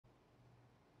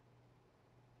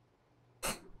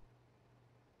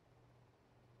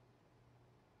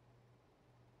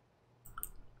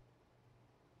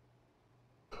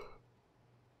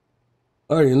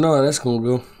I already know how that's gonna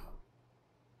go.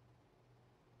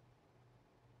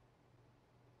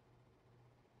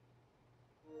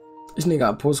 This nigga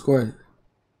got post scoring.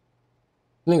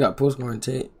 This nigga got post scoring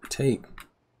take.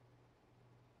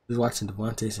 Just watching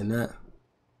Devontae and that.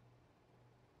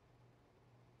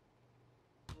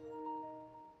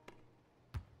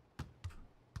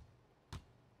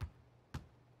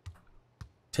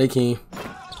 Taking.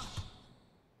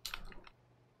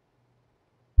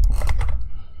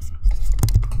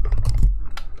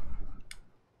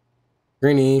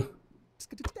 Greeny.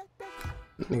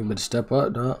 Nigga better step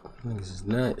up, dog. Niggas is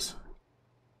nuts.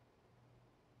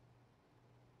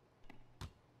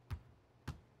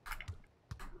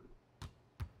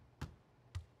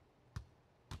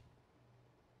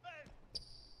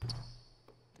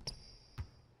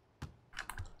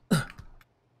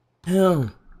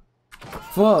 Damn.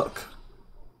 Fuck.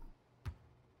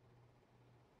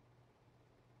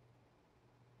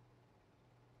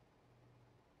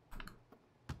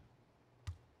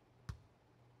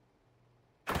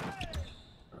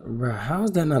 Bruh, how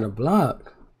is that not a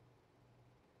block?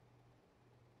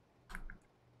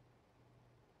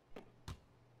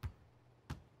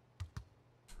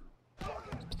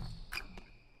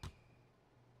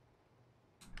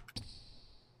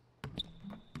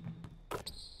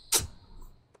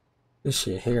 This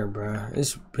shit here, bruh.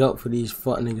 It's built for these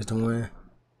fuck niggas to win.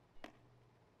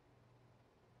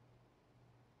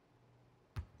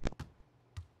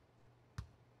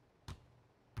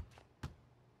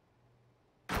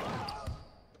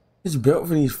 It's built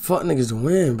for these fuck niggas to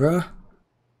win, bruh.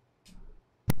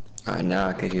 Alright, now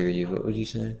I can hear you. What was you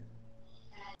saying?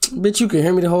 Bitch, you can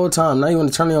hear me the whole time. Now you want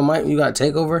to turn on your mic? You got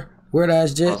takeover? Weird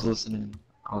ass I jit. was listening.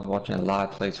 I was watching a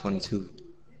live play 22.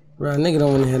 Bruh, nigga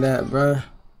don't want to hear that, bruh.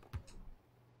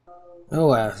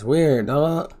 Oh, ass weird,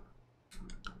 dog.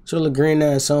 Show the green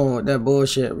ass on with that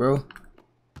bullshit, bro.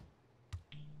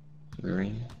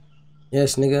 Green?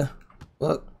 Yes, nigga.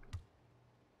 Fuck.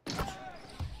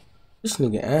 This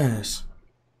nigga ass.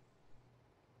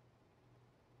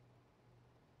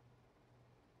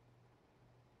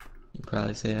 You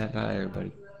probably say that about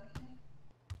everybody.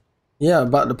 Yeah,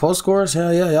 about the post scores?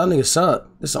 Hell yeah, y'all niggas suck.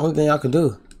 That's the only thing y'all can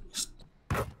do.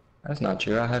 That's not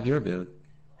true. I have your build.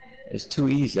 It's too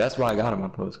easy. That's why I got on my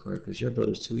post score, because your build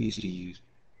is too easy to use.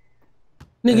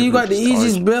 Nigga, you got the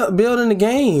easiest build in the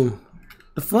game.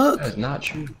 The fuck? That's not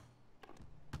true.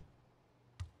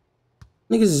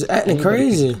 Niggas is acting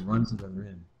crazy. Run to the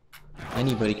rim.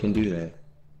 Anybody can do that.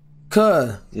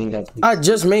 Cuh. I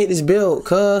just made this build,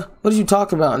 cuh. What are you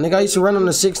talking about? Nigga, I used to run on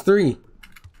the 6'3".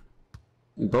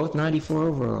 We both 94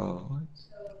 overall. What?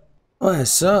 Oh, that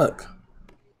suck.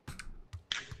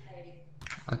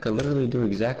 I could literally do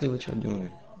exactly what you're doing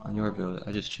on your build.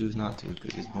 I just choose not to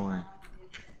because it's boring.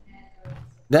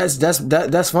 That's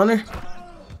funner?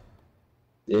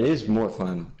 It is more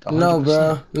fun. 100%. No,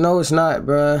 bro. No, it's not,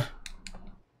 bro.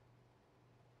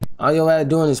 All your ass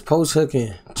doing is post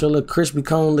hooking. Your little crispy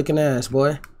cone looking ass,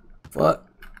 boy. Fuck.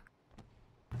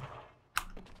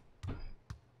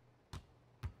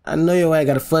 I know your ass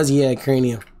got a fuzzy ass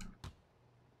cranium.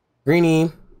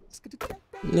 Greeny.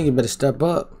 Nigga better step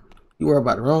up. You worry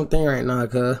about the wrong thing right now,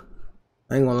 cuz.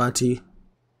 I ain't gonna lie to you.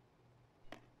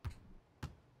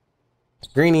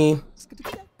 Greeny.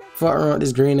 Fuck around with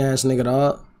this green ass nigga,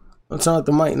 dog. I'm turning up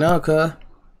the mic now, cuz.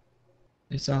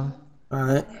 It's on.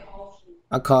 Alright.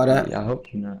 I call that. Yeah, I hope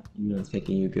you're not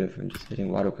thinking you good from just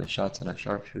hitting wide open shots on a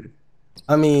sharpshooter.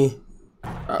 I mean,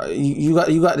 you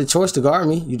got the choice to guard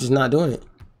me. You're just not doing it.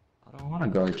 I don't want to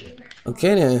guard you.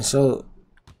 Okay then. So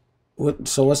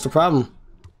what's the problem?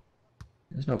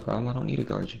 There's no problem. I don't need to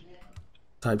guard you.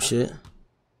 Type shit.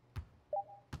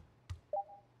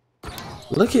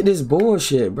 Look at this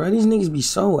bullshit, bro. These niggas be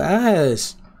so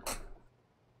ass.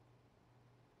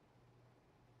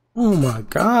 Oh my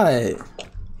god.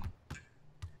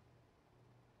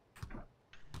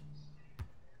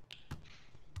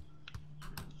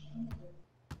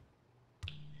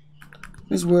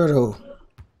 This weirdo.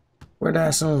 Where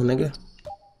that song, nigga?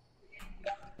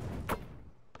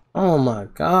 Oh my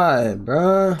god,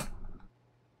 bruh.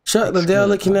 Chuck Liddell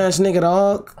looking ass nigga,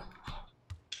 dog.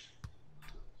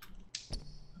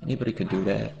 Anybody could do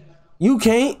that. You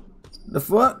can't. The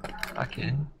fuck? I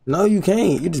can. No, you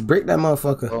can't. You just break that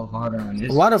motherfucker. Go harder on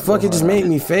this. Why the fuck it just made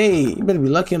me fade? You better be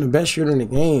lucky I'm the best shooter in the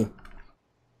game.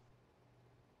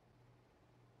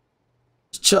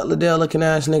 Chuck Liddell looking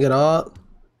ass nigga, dog.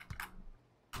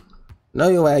 No,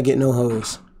 your ass get no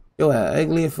hoes. Your ass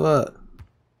ugly as fuck.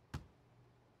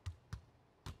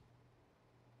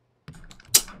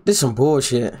 This some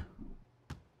bullshit.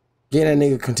 Get that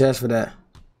nigga contest for that.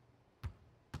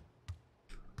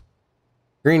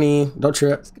 Greenie, don't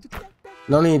trip.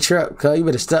 Don't even trip, cuz. You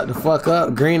better step the fuck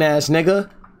up, green ass nigga.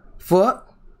 Fuck.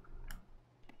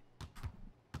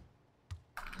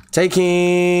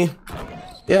 Taking.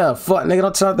 Yeah, fuck, nigga.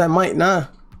 Don't turn up that mic, nah.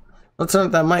 Don't turn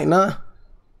up that mic, nah.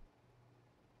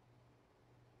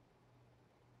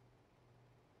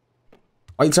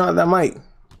 Why you turn up that mic?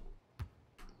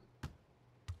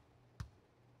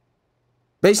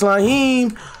 Baseline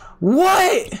him.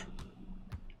 What?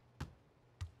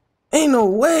 Ain't no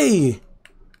way.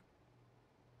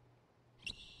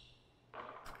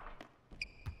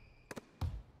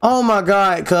 Oh my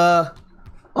god, cuz.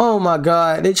 Oh my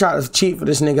god. They tried to cheat for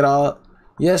this nigga, dog.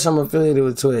 Yes, I'm affiliated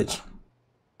with Twitch.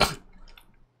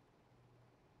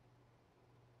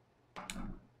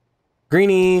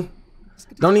 Greenie.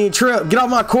 Don't even trip. Get off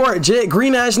my court, Jet.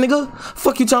 Green ass nigga.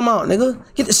 Fuck you talking about, nigga.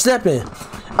 Get the stepping.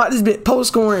 This bit post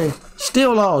scoring.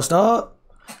 Still lost, dog.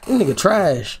 This nigga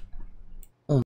trash.